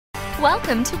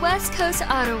Welcome to West Coast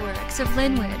Auto Works of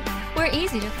Linwood. We're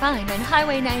easy to find on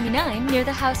Highway 99 near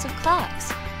the House of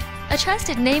Clocks. A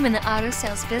trusted name in the auto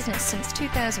sales business since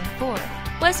 2004,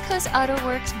 West Coast Auto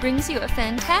Works brings you a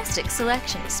fantastic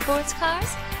selection of sports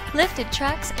cars, lifted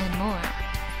trucks, and more.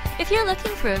 If you're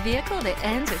looking for a vehicle that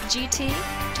ends with GT,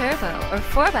 Turbo, or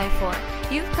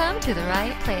 4x4, you've come to the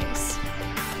right place.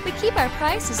 We keep our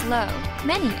prices low,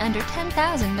 many under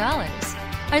 $10,000.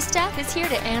 Our staff is here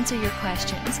to answer your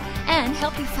questions and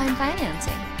help you find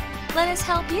financing. Let us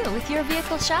help you with your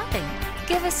vehicle shopping.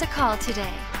 Give us a call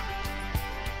today.